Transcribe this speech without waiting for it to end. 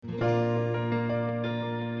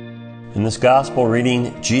In this gospel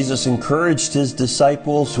reading, Jesus encouraged his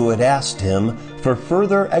disciples who had asked him for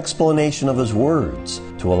further explanation of his words,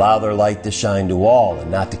 to allow their light to shine to all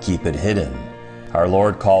and not to keep it hidden. Our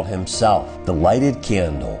Lord called himself the lighted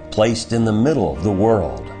candle placed in the middle of the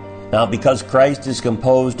world. Now, because Christ is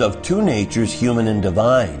composed of two natures, human and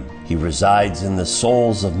divine, he resides in the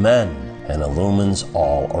souls of men and illumines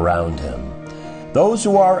all around him. Those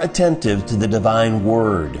who are attentive to the divine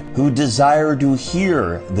word, who desire to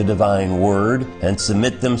hear the divine word and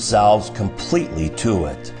submit themselves completely to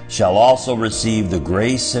it, shall also receive the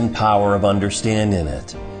grace and power of understanding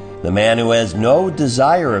it. The man who has no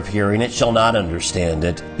desire of hearing it shall not understand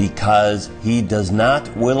it, because he does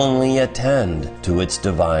not willingly attend to its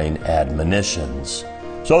divine admonitions.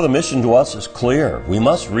 So the mission to us is clear. We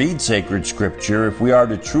must read sacred scripture if we are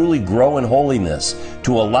to truly grow in holiness,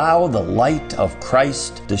 to allow the light of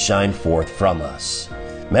Christ to shine forth from us.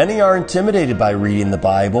 Many are intimidated by reading the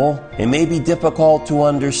Bible. It may be difficult to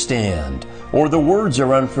understand, or the words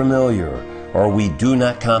are unfamiliar, or we do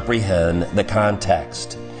not comprehend the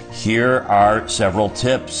context. Here are several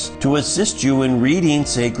tips to assist you in reading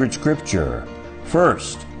sacred scripture.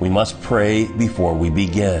 First, we must pray before we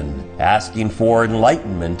begin, asking for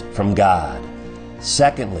enlightenment from God.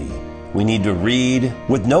 Secondly, we need to read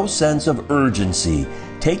with no sense of urgency,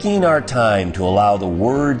 taking our time to allow the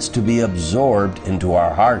words to be absorbed into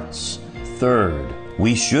our hearts. Third,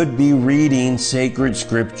 we should be reading sacred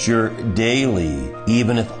scripture daily,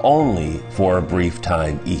 even if only for a brief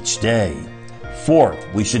time each day.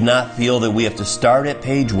 Fourth, we should not feel that we have to start at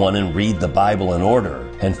page 1 and read the Bible in order.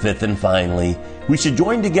 And fifth and finally, we should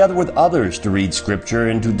join together with others to read Scripture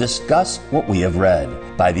and to discuss what we have read.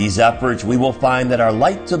 By these efforts, we will find that our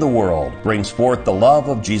light to the world brings forth the love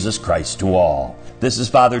of Jesus Christ to all. This is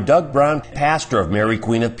Father Doug Brown, pastor of Mary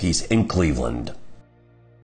Queen of Peace in Cleveland.